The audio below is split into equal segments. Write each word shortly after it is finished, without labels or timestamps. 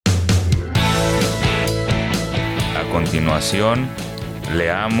continuación,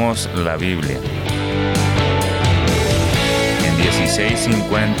 leamos la Biblia. En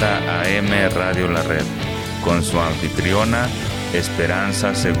 1650 AM Radio La Red, con su anfitriona,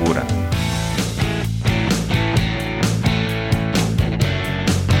 Esperanza Segura.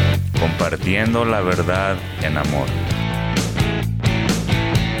 Compartiendo la verdad en amor.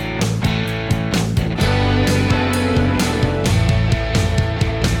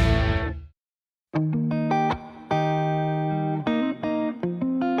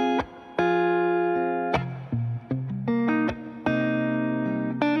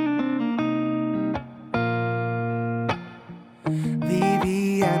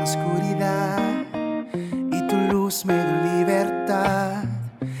 Vivía en oscuridad y tu luz me dio libertad.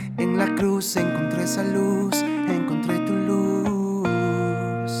 En la cruz encontré esa luz, encontré tu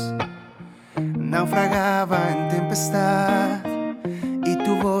luz. Naufragaba en tempestad y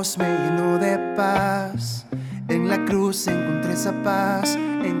tu voz me llenó de paz. En la cruz encontré esa paz,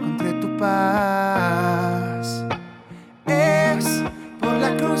 encontré tu paz. Es por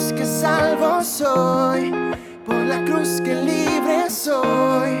la cruz que salvo soy, por la cruz que libre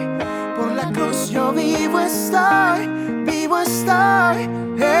soy, por la cruz yo vivo estoy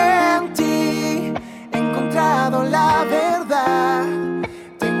en ti. He encontrado la verdad,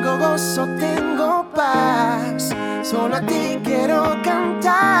 tengo gozo, tengo paz. Solo a ti quiero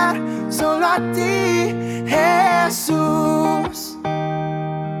cantar, solo a ti, Jesús.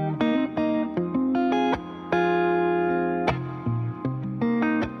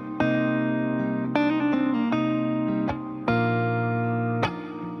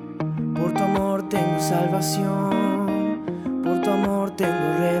 Por tu amor tengo salvación, por tu amor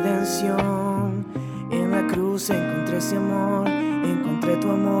tengo redención. En la cruz encontré ese amor, encontré tu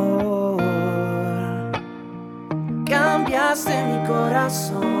amor. Cambiaste mi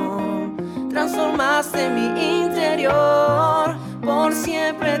corazón, transformaste mi interior. Por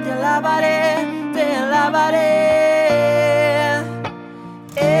siempre te alabaré, te alabaré.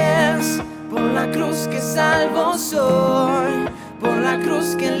 Es por la cruz que salvo soy, por la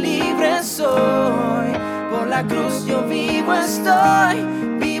cruz que libre soy, por la cruz yo vivo estoy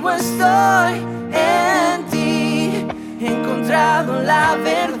en ti. He encontrado la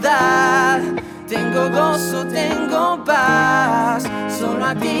verdad, tengo gozo, tengo paz. Solo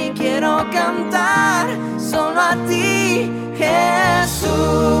a ti quiero cantar, solo a ti,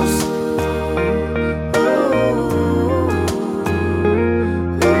 Jesús.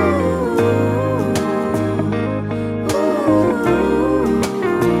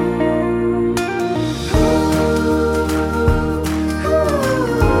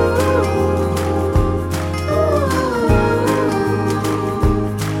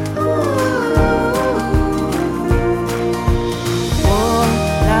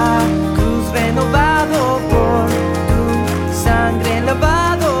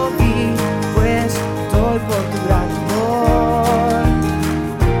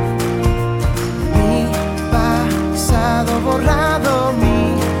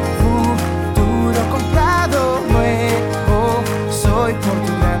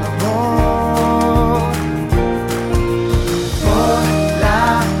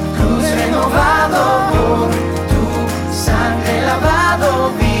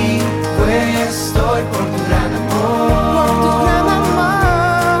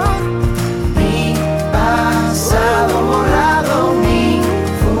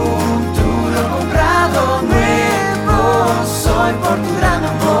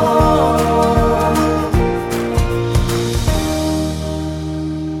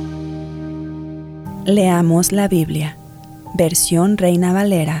 Leamos la Biblia, versión Reina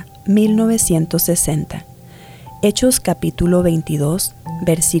Valera 1960. Hechos capítulo 22,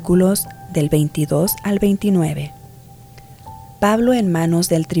 versículos del 22 al 29. Pablo en manos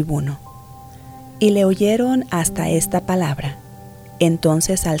del tribuno. Y le oyeron hasta esta palabra.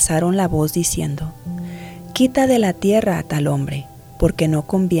 Entonces alzaron la voz diciendo: Quita de la tierra a tal hombre, porque no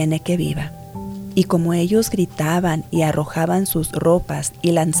conviene que viva. Y como ellos gritaban y arrojaban sus ropas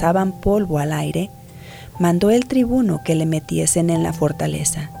y lanzaban polvo al aire, mandó el tribuno que le metiesen en la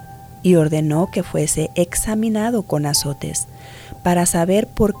fortaleza y ordenó que fuese examinado con azotes para saber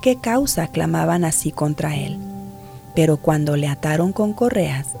por qué causa clamaban así contra él. Pero cuando le ataron con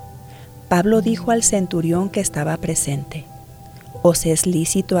correas, Pablo dijo al centurión que estaba presente: ¿Os es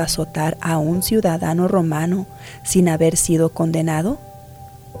lícito azotar a un ciudadano romano sin haber sido condenado?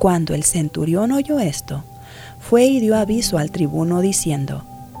 Cuando el centurión oyó esto, fue y dio aviso al tribuno diciendo: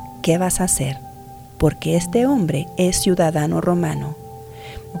 ¿Qué vas a hacer? Porque este hombre es ciudadano romano.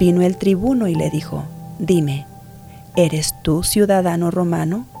 Vino el tribuno y le dijo: Dime, ¿eres tú ciudadano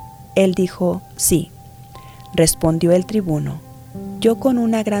romano? Él dijo: Sí. Respondió el tribuno: yo con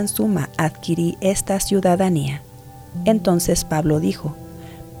una gran suma adquirí esta ciudadanía. Entonces Pablo dijo: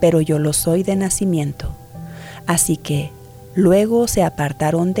 pero yo lo soy de nacimiento. Así que luego se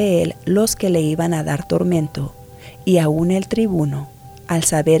apartaron de él los que le iban a dar tormento, y aun el tribuno, al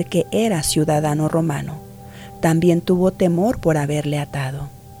saber que era ciudadano romano, también tuvo temor por haberle atado.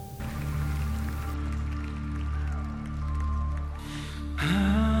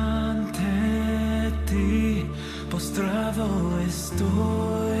 Ante ti postrado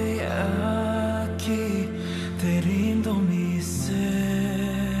estoy aquí, te rindo mi ser,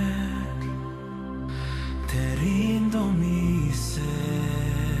 te rindo mi ser.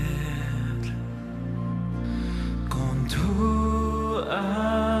 Con tu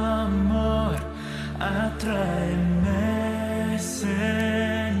amor atráeme,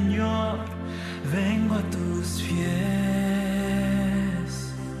 Señor, vengo a tus pies,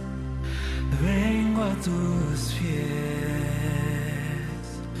 vengo a tus pies,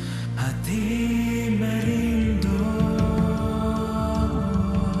 a ti me rindo.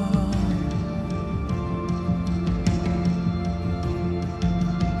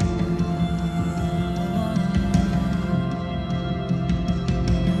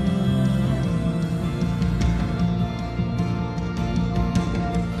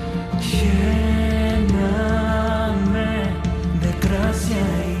 Lléname de gracia,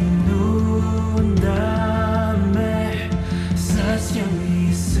 inúndame, sacia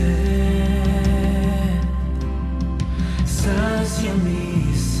mi sed, sacia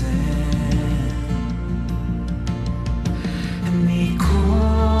mi sed. Mi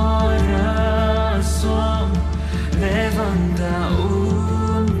corazón levanta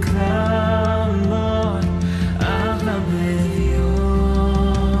un clamor, háblame Dios,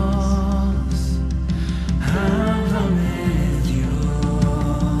 háblame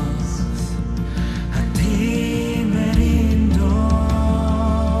Dios, a ti me rindo,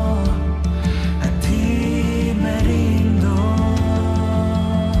 a ti me rindo,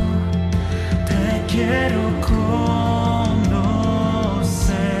 te quiero conocer,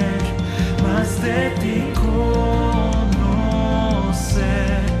 más de ti conocer,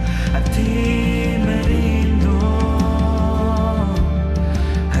 a ti me rindo,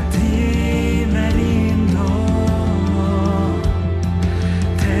 a ti me rindo,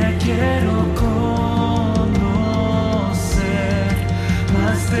 te quiero conocer,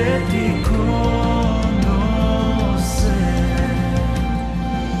 más de ti conocer.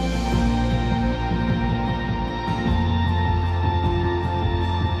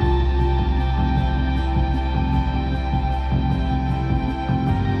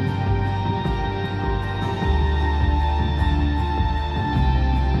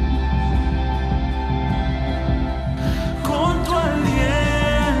 Con tu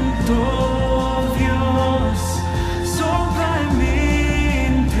aliento, Dios, sopla en mi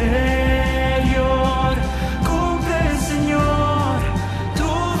interior. Cumple, Señor, tu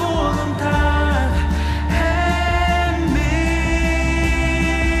voluntad en mí.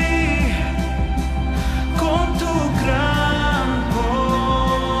 Con tu gran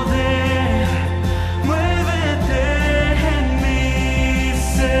poder, muévete en mi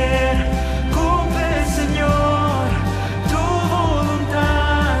ser. Cumple, Señor, tu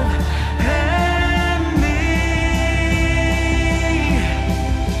voluntad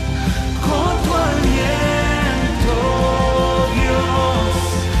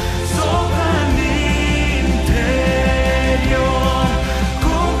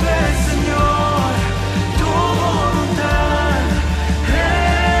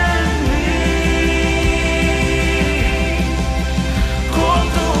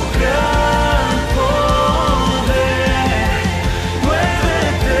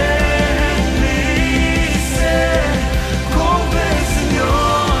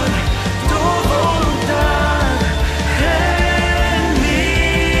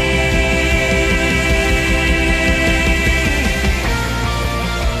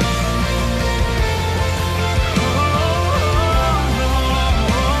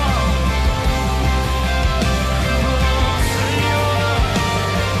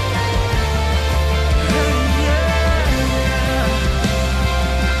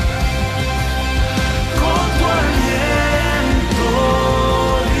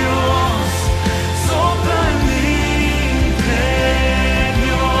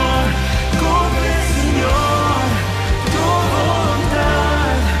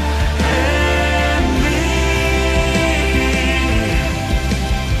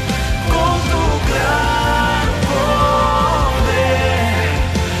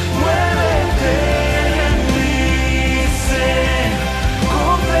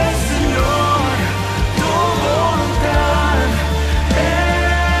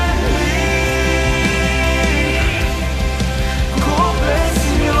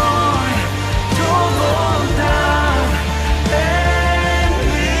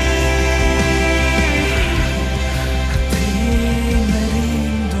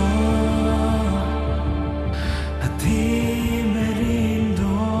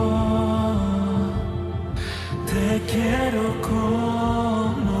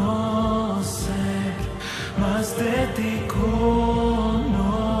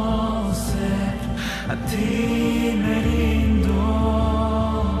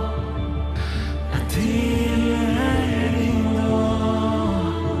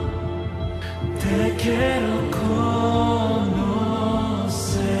quiero conocer,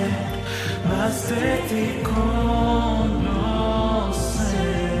 más de ti conocer.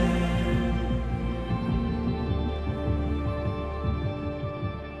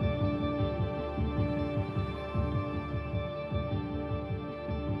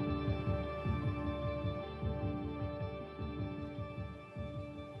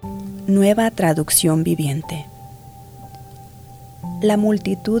 Nueva traducción viviente. La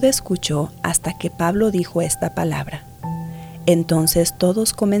multitud escuchó hasta que Pablo dijo esta palabra. Entonces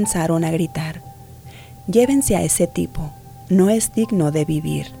todos comenzaron a gritar: «Llévense a ese tipo, no es digno de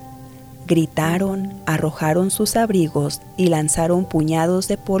vivir». Gritaron, arrojaron sus abrigos y lanzaron puñados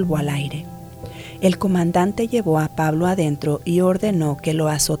de polvo al aire. El comandante llevó a Pablo adentro y ordenó que lo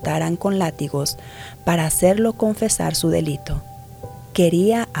azotaran con látigos para hacerlo confesar su delito.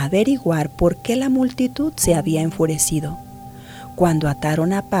 Quería averiguar por qué la multitud se había enfurecido. Cuando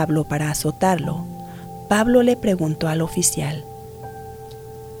ataron a Pablo para azotarlo, Pablo le preguntó al oficial.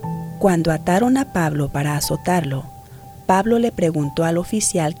 Pablo le preguntó al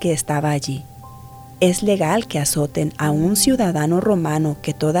oficial que estaba allí: ¿es legal que azoten a un ciudadano romano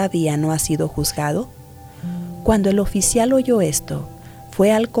que todavía no ha sido juzgado? Cuando el oficial oyó esto,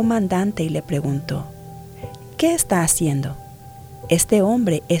 fue al comandante y le preguntó: ¿qué está haciendo? Este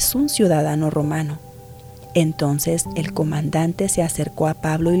hombre es un ciudadano romano. Entonces el comandante se acercó a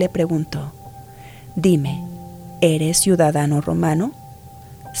Pablo y le preguntó: «Dime, ¿eres ciudadano romano?»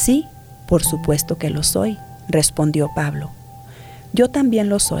 «Sí, por supuesto que lo soy», respondió Pablo. «Yo también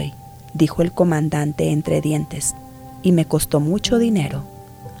lo soy», dijo el comandante entre dientes, «y me costó mucho dinero».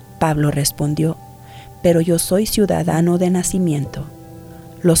 Pablo respondió: «Pero yo soy ciudadano de nacimiento».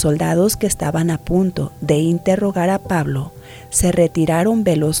 Los soldados que estaban a punto de interrogar a Pablo se retiraron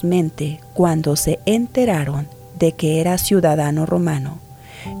velozmente cuando se enteraron de que era ciudadano romano,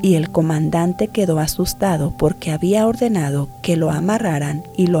 y el comandante quedó asustado porque había ordenado que lo amarraran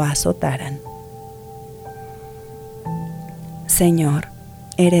y lo azotaran. Señor,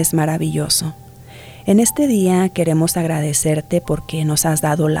 eres maravilloso. En este día queremos agradecerte porque nos has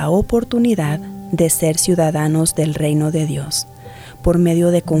dado la oportunidad de ser ciudadanos del reino de Dios, por medio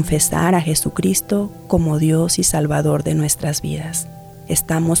de confesar a Jesucristo como Dios y Salvador de nuestras vidas.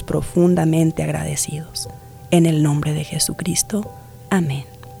 Estamos profundamente agradecidos. En el nombre de Jesucristo. Amén.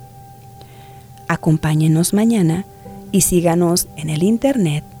 Acompáñenos mañana y síganos en el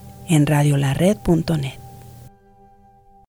internet en radiolared.net.